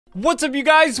What's up, you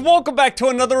guys? Welcome back to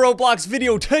another Roblox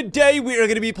video. Today we are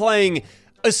going to be playing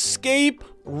Escape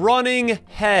Running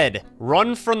Head.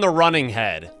 Run from the running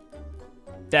head.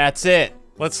 That's it.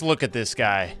 Let's look at this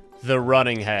guy, the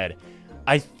running head.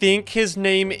 I think his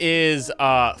name is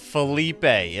Felipe,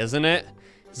 isn't it?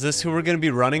 Is this who we're going to be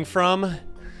running from?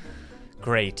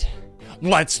 Great.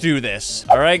 Let's do this.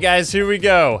 All right, guys, here we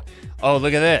go. Oh,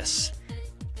 look at this.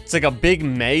 It's like a big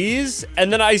maze,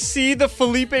 and then I see the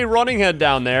Felipe running head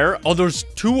down there. Oh, there's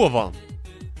two of them.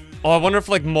 Oh, I wonder if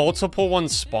like multiple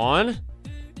ones spawn.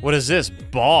 What is this?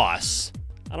 Boss.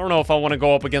 I don't know if I want to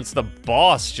go up against the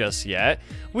boss just yet.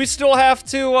 We still have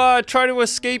to try to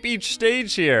escape each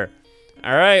stage here.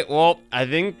 All right, well, I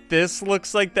think this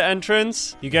looks like the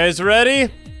entrance. You guys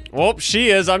ready? Well, she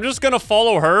is. I'm just gonna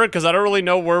follow her because I don't really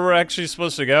know where we're actually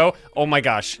supposed to go. Oh my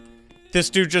gosh. This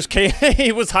dude just came.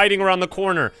 He was hiding around the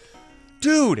corner.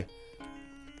 Dude.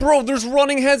 Bro, there's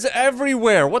running heads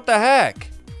everywhere. What the heck?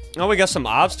 Oh, we got some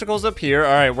obstacles up here.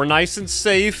 All right, we're nice and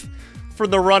safe for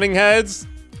the running heads.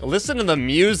 Listen to the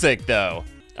music, though.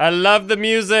 I love the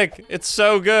music. It's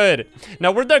so good.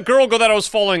 Now, where'd that girl go that I was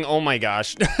following? Oh, my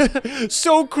gosh.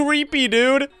 So creepy,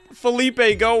 dude.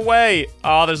 Felipe, go away.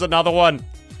 Oh, there's another one.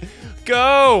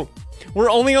 Go. We're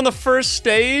only on the first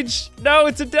stage. No,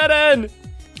 it's a dead end.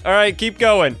 All right, keep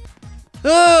going.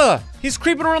 Ugh, he's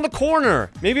creeping around the corner.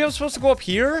 Maybe I'm supposed to go up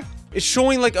here? It's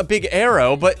showing like a big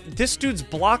arrow, but this dude's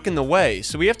blocking the way.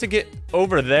 So we have to get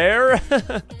over there.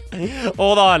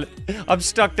 Hold on. I'm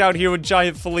stuck down here with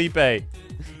giant Felipe.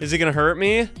 Is he gonna hurt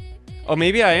me? Oh,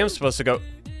 maybe I am supposed to go.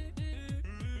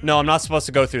 No, I'm not supposed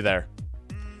to go through there.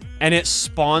 And it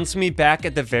spawns me back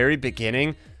at the very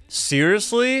beginning.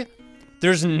 Seriously?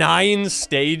 There's 9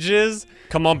 stages?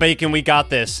 Come on, Bacon, we got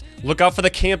this. Look out for the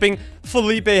camping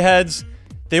Felipe heads.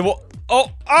 They will...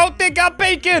 Oh, they got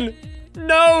Bacon!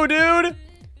 No, dude!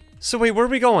 So wait, where are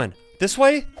we going? This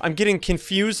way? I'm getting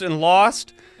confused and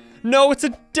lost. No, it's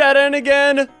a dead end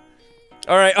again!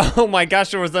 Alright, oh my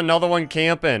gosh, there was another one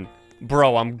camping.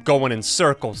 Bro, I'm going in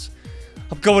circles.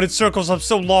 I'm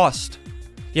so lost.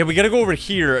 Yeah, we gotta go over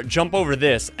here, jump over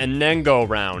this, and then go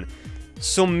around.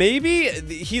 So maybe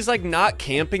he's like not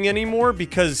camping anymore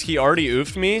because he already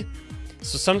oofed me.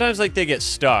 So sometimes like they get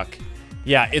stuck.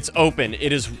 Yeah, it's open.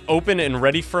 It is open and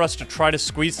ready for us to try to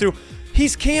squeeze through.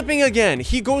 He's camping again.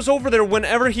 He goes over there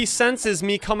whenever he senses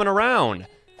me coming around.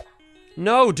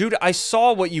 No, dude, I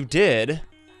saw what you did.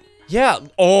 Yeah.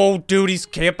 Oh, dude, he's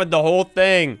camping the whole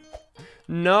thing.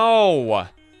 No.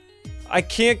 I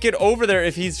can't get over there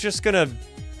if he's just gonna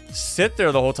sit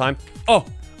there the whole time. Oh,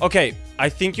 okay. I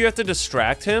think you have to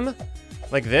distract him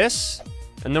like this,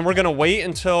 and then we're gonna wait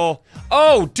until...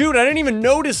 Oh, dude, I didn't even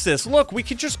notice this. Look, we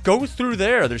could just go through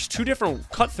there. There's 2 different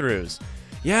cut-throughs.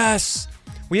 Yes,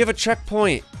 we have a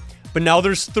checkpoint, but now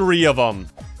there's 3 of them.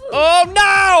 Oh,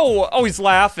 no! Oh, he's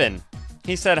laughing.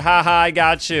 He said, haha, I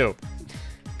got you.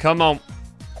 Come on.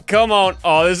 Come on.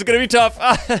 Oh, this is gonna be tough.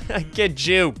 Get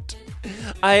juked.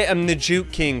 I am the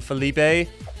juke king, Felipe.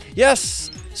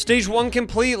 Yes, stage 1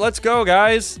 complete. Let's go,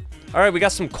 guys. All right, we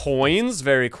got some coins.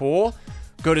 Very cool.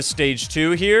 Go to stage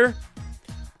 2 here.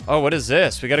 Oh, what is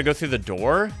this? We got to go through the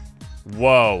door?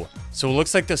 Whoa. So it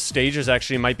looks like the stages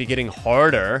actually might be getting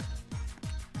harder.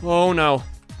 Oh, no.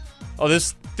 Oh,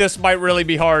 this might really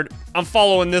be hard. I'm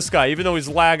following this guy, even though he's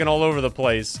lagging all over the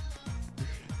place.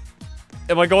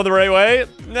 Am I going the right way?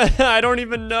 I don't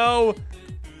even know.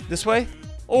 This way?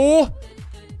 Oh.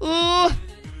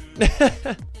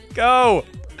 Go.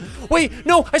 Wait,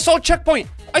 no, I saw a checkpoint.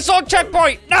 I saw a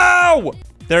checkpoint! No!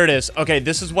 There it is. Okay,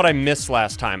 this is what I missed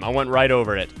last time. I went right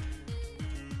over it.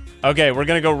 Okay, we're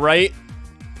gonna go right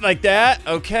like that.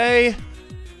 Okay.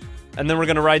 And then we're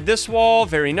gonna ride this wall.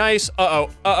 Very nice. Uh-oh.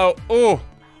 Uh-oh. Oh.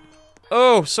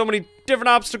 Oh, so many different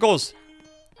obstacles.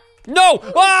 No!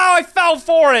 Oh, I fell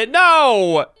for it!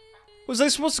 No! Was I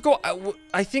supposed to go,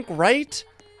 I think, right?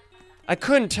 I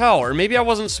couldn't tell. Or maybe I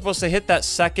wasn't supposed to hit that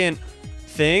second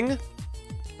thing.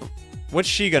 What's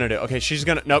she gonna do? Okay, she's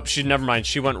gonna... Nope, never mind.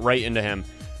 She went right into him.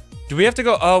 Do we have to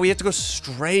go... Oh, we have to go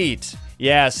straight.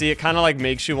 Yeah, see, it kind of like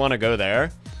makes you want to go there.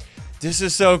 This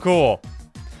is so cool.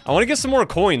 I want to get some more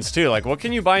coins, too. Like, what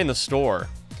can you buy in the store?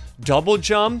 Double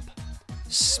jump,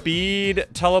 speed,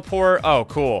 teleport. Oh,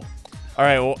 cool. All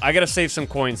right, well, I gotta save some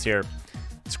coins here.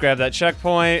 Let's grab that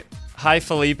checkpoint. Hi,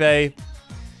 Felipe.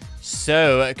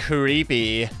 So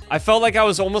creepy. I felt like I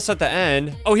was almost at the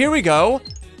end. Oh, here we go.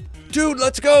 Dude,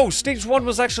 let's go! Stage 1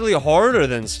 was actually harder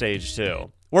than stage 2.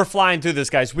 We're flying through this,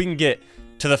 guys. We can get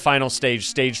to the final stage,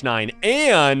 stage 9.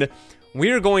 And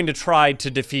we are going to try to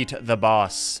defeat the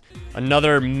boss.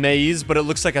 Another maze, but it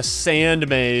looks like a sand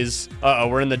maze. Uh-oh,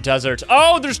 we're in the desert.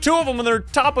 Oh, there's 2 of them and they're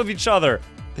top of each other.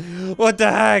 What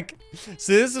the heck?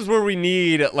 So this is where we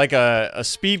need like a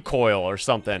speed coil or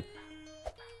something.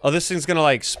 Oh, this thing's gonna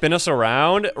like spin us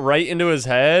around right into his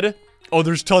head. Oh,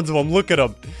 there's tons of them. Look at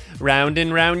them. Round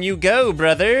and round you go,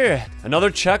 brother. Another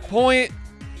checkpoint?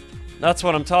 That's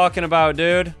what I'm talking about,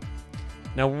 dude.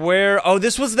 Now where? Oh,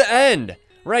 this was the end.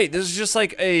 Right, this is just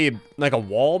like a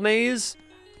wall maze.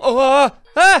 Oh,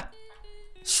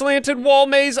 slanted wall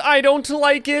maze. I don't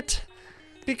like it.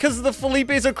 Because the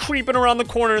Felipes are creeping around the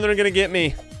corner and they're gonna get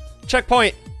me.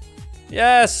 Checkpoint.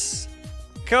 Yes.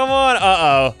 Come on.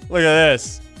 Uh-oh. Look at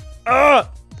this.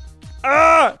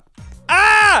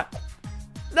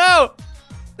 No.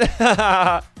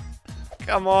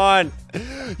 Come on.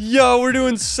 Yo, we're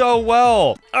doing so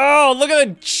well. Oh, look at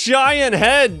the giant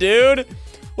head, dude.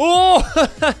 Oh.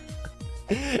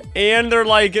 And they're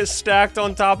like stacked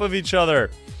on top of each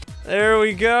other. There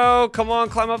we go. Come on,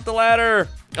 climb up the ladder.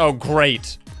 Oh,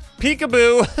 great.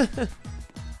 Peekaboo.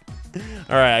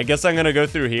 All right, I guess I'm gonna go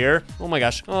through here. Oh my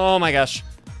gosh. Oh my gosh.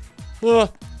 Why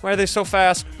are they so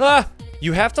fast?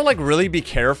 You have to like really be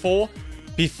careful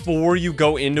before you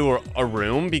go into a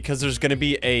room because there's gonna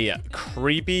be a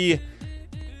creepy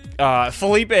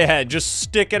Felipe head just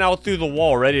sticking out through the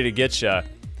wall ready to get you.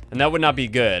 And that would not be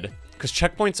good because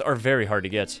checkpoints are very hard to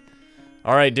get.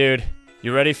 All right, dude.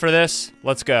 You ready for this?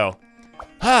 Let's go.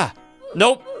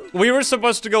 Nope. We were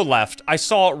supposed to go left. I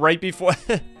saw it right before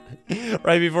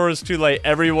right before it was too late.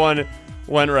 Everyone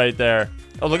went right there.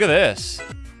 Oh, look at this.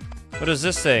 What is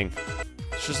this thing?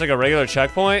 It's just like a regular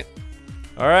checkpoint.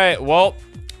 All right, well,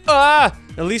 at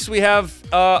least we have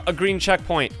a green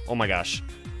checkpoint. Oh my gosh.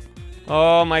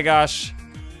 Oh my gosh.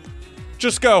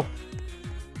 Just go.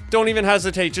 Don't even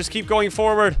hesitate. Just keep going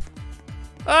forward.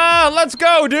 Let's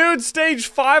go, dude. Stage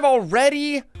 5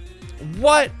 already?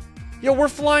 What? Yo, we're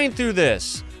flying through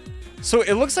this. So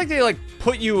it looks like they like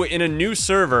put you in a new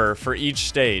server for each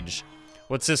stage.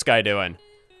 What's this guy doing?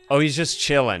 Oh, he's just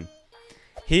chilling.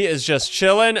 He is just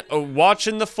chilling,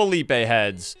 watching the Felipe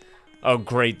heads. Oh,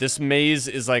 great. This maze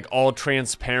is like all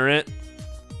transparent.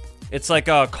 It's like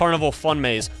a carnival fun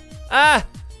maze. That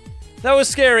was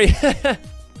scary.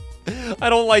 I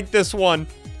don't like this one.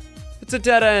 It's a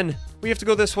dead end. We have to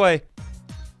go this way.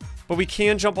 But we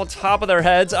can jump on top of their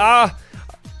heads.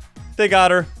 They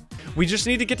got her. We just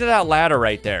need to get to that ladder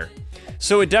right there.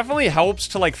 So it definitely helps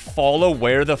to like follow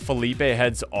where the Felipe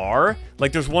heads are.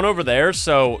 Like there's one over there,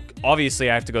 so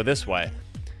obviously I have to go this way.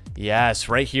 Yes,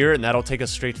 right here, and that'll take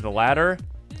us straight to the ladder.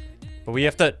 But we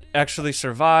have to actually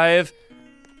survive.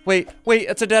 Wait,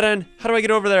 it's a dead end. How do I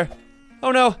get over there?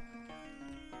 Oh no.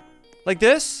 Like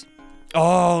this?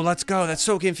 Oh, let's go. That's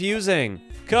so confusing.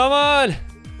 Come on.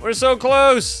 We're so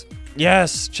close.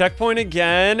 Yes, checkpoint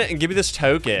again, and give me this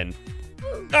token.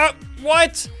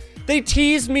 What? They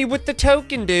teased me with the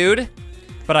token, dude.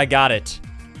 But I got it.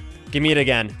 Give me it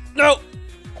again. No.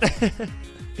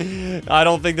 I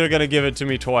don't think they're gonna give it to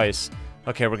me twice.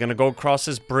 Okay, we're gonna go across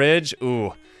this bridge.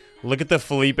 Ooh, look at the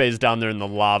Felipes down there in the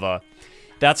lava.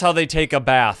 That's how they take a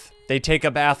bath. They take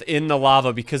a bath in the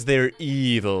lava because they're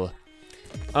evil.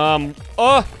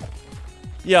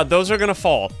 Yeah, those are gonna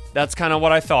fall. That's kind of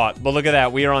what I thought. But look at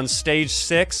that. We are on stage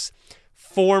 6.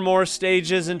 4 more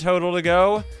stages in total to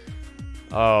go.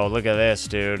 Oh, look at this,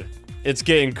 dude. It's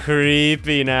getting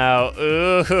creepy now.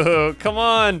 Ooh, come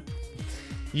on.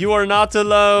 You are not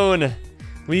alone.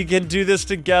 We can do this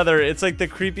together. It's like the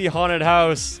creepy haunted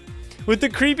house with the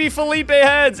creepy Felipe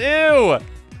heads. Ew.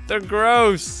 They're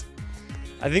gross.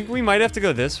 I think we might have to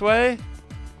go this way.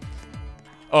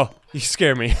 Oh, you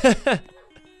scare me.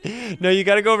 No, you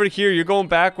gotta go over here. You're going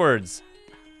backwards.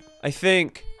 I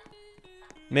think.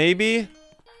 Maybe?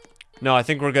 No, I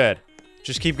think we're good.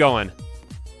 Just keep going.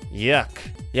 Yuck.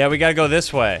 Yeah, we gotta go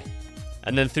this way.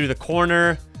 And then through the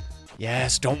corner.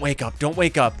 Yes, don't wake up. Don't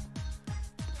wake up.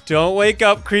 Don't wake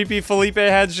up, creepy Felipe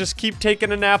heads. Just keep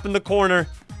taking a nap in the corner.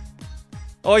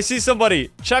 Oh, I see somebody.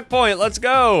 Checkpoint. Let's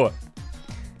go.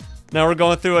 Now we're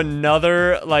going through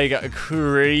another, like,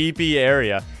 creepy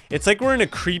area. It's like we're in a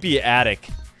creepy attic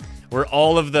where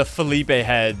all of the Felipe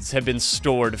heads have been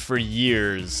stored for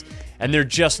years. And they're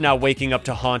just now waking up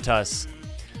to haunt us.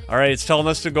 All right, it's telling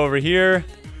us to go over here.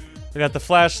 We got the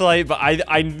flashlight, but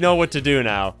I know what to do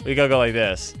now. We gotta go like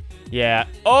this. Yeah.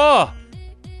 Oh!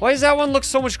 Why does that one look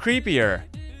so much creepier?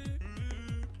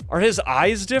 Are his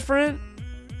eyes different?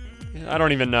 I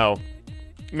don't even know.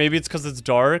 Maybe it's because it's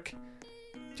dark. Do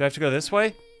I have to go this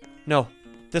way? No.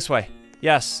 This way.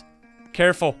 Yes.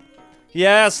 Careful.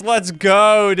 Yes, let's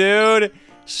go, dude.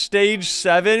 Stage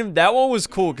 7. That one was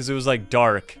cool because it was like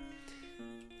dark.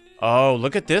 Oh,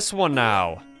 look at this one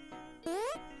now.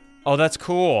 Oh, that's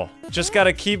cool. Just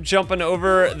gotta keep jumping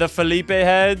over the Felipe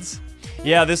heads.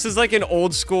 Yeah, this is like an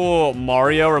old school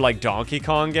Mario or like Donkey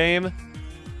Kong game.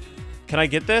 Can I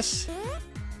get this?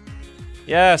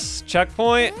 Yes,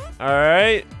 checkpoint. All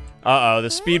right. Uh-oh, the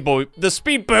speed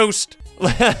boost.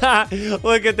 Look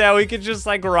at that, we could just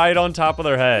like ride on top of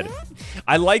their head.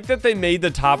 I like that they made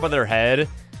the top of their head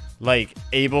like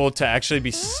able to actually be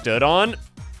stood on,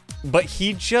 but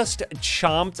he just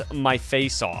chomped my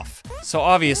face off. So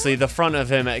obviously the front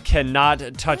of him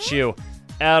cannot touch you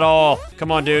at all.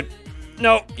 Come on, dude.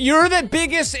 No, you're the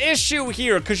biggest issue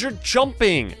here because you're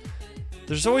jumping.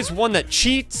 There's always one that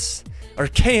cheats or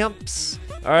camps.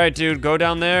 All right, dude, go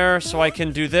down there so I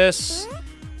can do this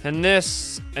and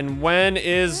this. And when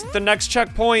is the next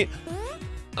checkpoint?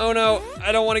 Oh no,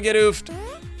 I don't want to get oofed.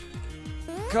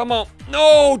 Come on.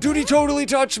 No, dude, he totally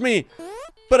touched me.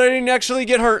 But I didn't actually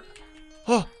get hurt.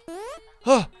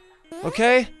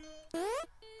 Okay.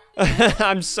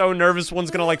 I'm so nervous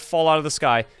one's gonna like fall out of the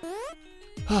sky.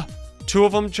 Two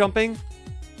of them jumping.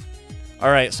 All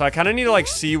right, so I kind of need to like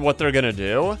see what they're gonna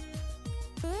do.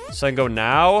 So I can go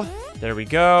now. There we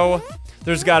go.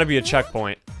 There's gotta be a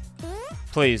checkpoint.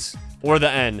 Please. Or the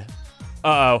end.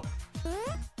 Uh-oh.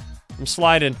 I'm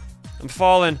sliding. I'm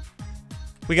falling.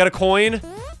 We got a coin.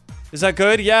 Is that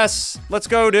good? Yes. Let's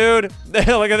go, dude.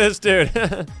 Look at this, dude.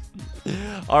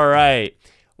 All right.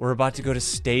 We're about to go to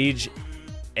stage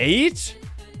 8?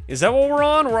 Is that what we're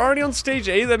on? We're already on stage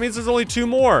 8? That means there's only 2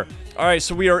 more. All right,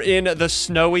 so we are in the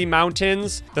snowy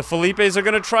mountains. The Felipes are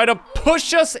gonna try to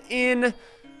push us in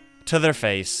to their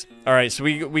face. All right, so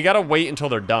we gotta wait until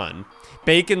they're done.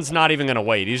 Bacon's not even gonna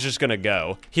wait. He's just gonna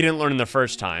go. He didn't learn the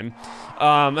first time.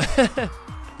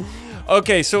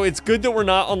 Okay, so it's good that we're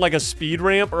not on like a speed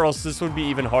ramp or else this would be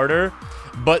even harder.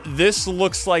 But this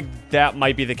looks like that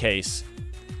might be the case.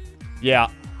 Yeah.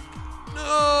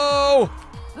 No!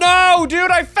 No,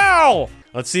 dude, I fell!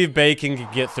 Let's see if Bacon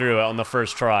can get through it on the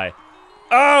first try.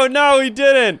 Oh, no, he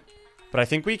didn't. But I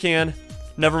think we can.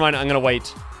 Never mind, I'm gonna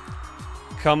wait.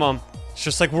 Come on. It's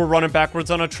just like we're running backwards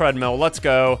on a treadmill. Let's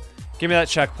go. Give me that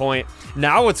checkpoint.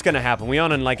 Now what's gonna happen? We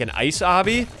on in like an ice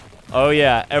obby? Oh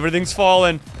yeah, everything's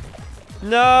falling.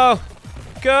 No!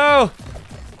 Go!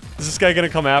 Is this guy gonna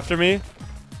come after me?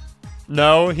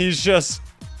 No, he's just...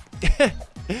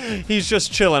 he's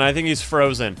just chilling. I think he's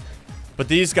frozen. But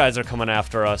these guys are coming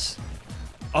after us.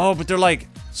 Oh, but they're like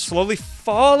slowly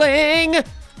falling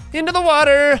into the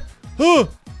water.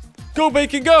 Go,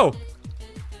 Bacon, go!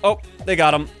 Oh, they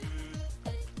got him.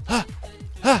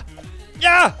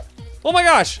 Yeah! Oh my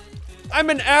gosh! I'm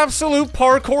an absolute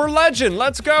parkour legend.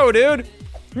 Let's go, dude.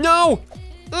 No!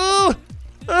 Ooh!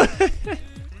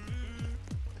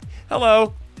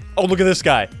 Hello. Oh, look at this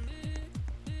guy.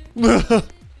 Look at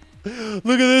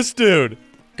this dude.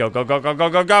 Go, go, go, go, go,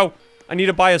 go, go. I need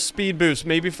to buy a speed boost,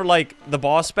 maybe for like the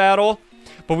boss battle.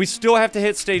 But we still have to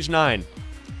hit stage 9.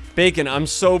 Bacon, I'm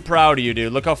so proud of you,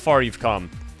 dude. Look how far you've come.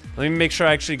 Let me make sure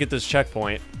I actually get this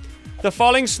checkpoint. The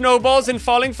falling snowballs and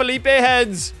falling Felipe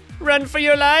heads. Run for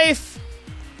your life.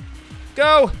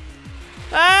 Go.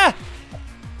 Ah!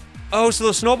 Oh, so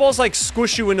the snowballs like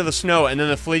squish you into the snow and then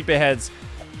the Felipe heads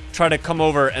try to come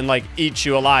over and like eat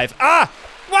you alive. Ah!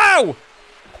 Wow!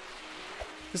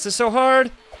 This is so hard.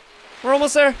 We're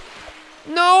almost there.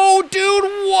 No, dude,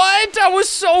 what? I was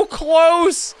so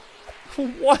close.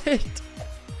 What?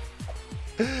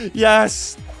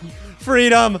 Yes.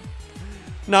 Freedom.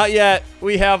 Not yet.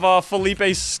 We have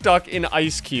Felipe stuck in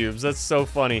ice cubes. That's so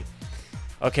funny.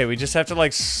 Okay, we just have to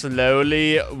like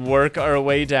slowly work our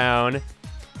way down.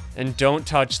 And don't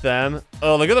touch them.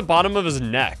 Oh, look at the bottom of his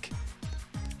neck.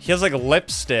 He has like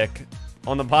lipstick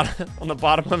on the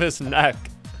bottom of his neck.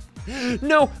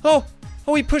 No! Oh!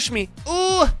 Oh, he pushed me.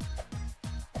 Ooh!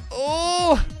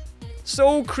 Oh!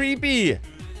 So creepy.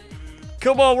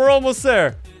 Come on, we're almost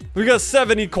there. We got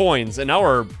 70 coins, and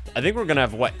now I think we're gonna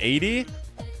have, what, 80?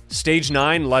 Stage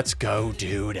 9, let's go,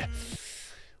 dude.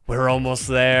 We're almost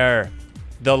there.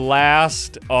 The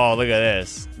last, oh, look at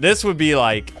this. This would be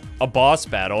like a boss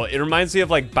battle. It reminds me of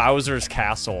like Bowser's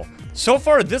Castle. So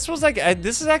far, this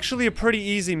is actually a pretty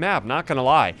easy map, not gonna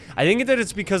lie. I think that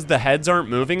it's because the heads aren't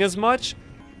moving as much.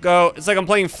 Go, it's like I'm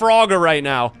playing Frogger right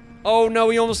now. Oh no,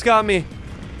 he almost got me.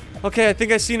 Okay, I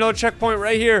think I see another checkpoint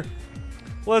right here.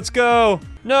 Let's go.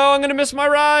 No, I'm gonna miss my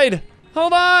ride.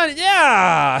 Hold on,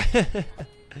 yeah.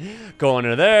 Go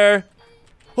under there.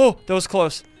 Oh, that was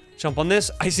close. Jump on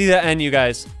this. I see that end, you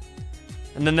guys.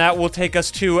 And then that will take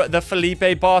us to the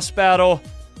Felipe boss battle.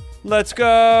 Let's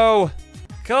go.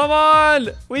 Come on.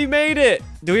 We made it.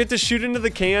 Do we have to shoot into the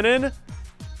cannon?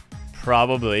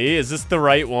 Probably. Is this the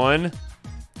right one?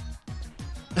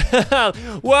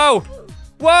 Whoa.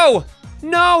 Whoa.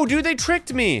 No, dude, they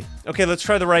tricked me. Okay, let's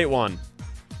try the right one.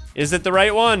 Is it the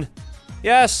right one?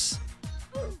 Yes.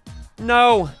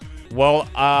 No. Well,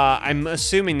 I'm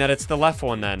assuming that it's the left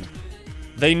one then.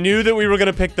 They knew that we were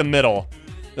gonna pick the middle.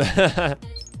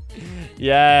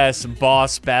 Yes,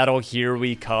 boss battle, here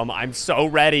we come. I'm so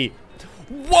ready.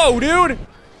 Whoa, dude.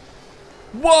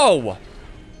 Whoa.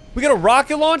 We got a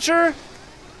rocket launcher?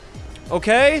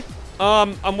 Okay.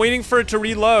 I'm waiting for it to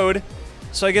reload.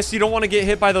 So I guess you don't want to get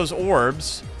hit by those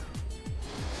orbs.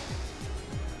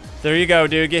 There you go,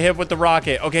 dude. Get hit with the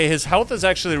rocket. Okay, his health is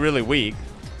actually really weak.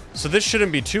 So this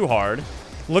shouldn't be too hard.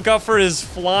 Look out for his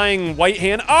flying white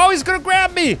hand. Oh, he's gonna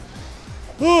grab me!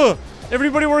 Ugh.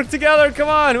 Everybody work together. Come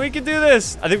on, we can do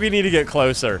this. I think we need to get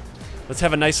closer. Let's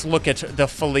have a nice look at the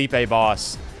Felipe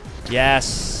boss.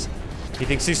 Yes. He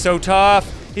thinks he's so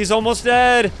tough. He's almost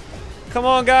dead. Come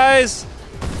on, guys.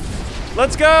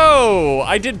 Let's go.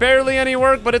 I did barely any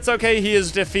work, but it's okay. He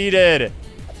is defeated.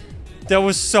 That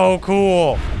was so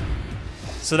cool.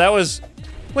 So that was...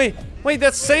 Wait,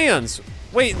 that's Sans.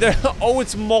 Wait, oh,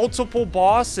 it's multiple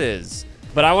bosses.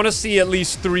 But I want to see at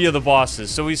least 3 of the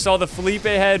bosses. So we saw the Felipe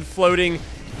head floating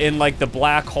in like the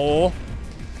black hole.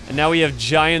 And now we have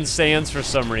giant Sans for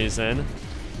some reason.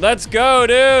 Let's go,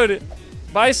 dude.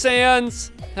 Bye,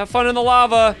 Sans. Have fun in the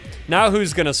lava. Now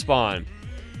who's gonna spawn?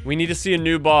 We need to see a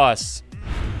new boss.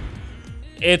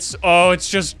 It's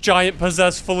just giant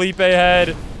possessed Felipe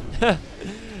head.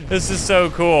 This is so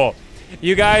cool.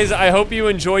 You guys, I hope you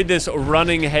enjoyed this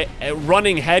running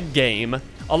head game.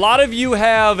 A lot of you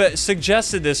have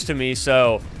suggested this to me,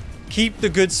 so keep the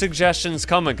good suggestions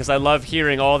coming because I love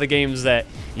hearing all the games that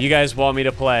you guys want me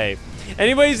to play.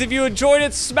 Anyways, if you enjoyed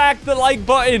it, smack the like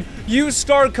button, use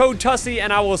star code Tussy,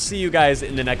 and I will see you guys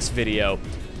in the next video.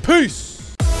 Peace!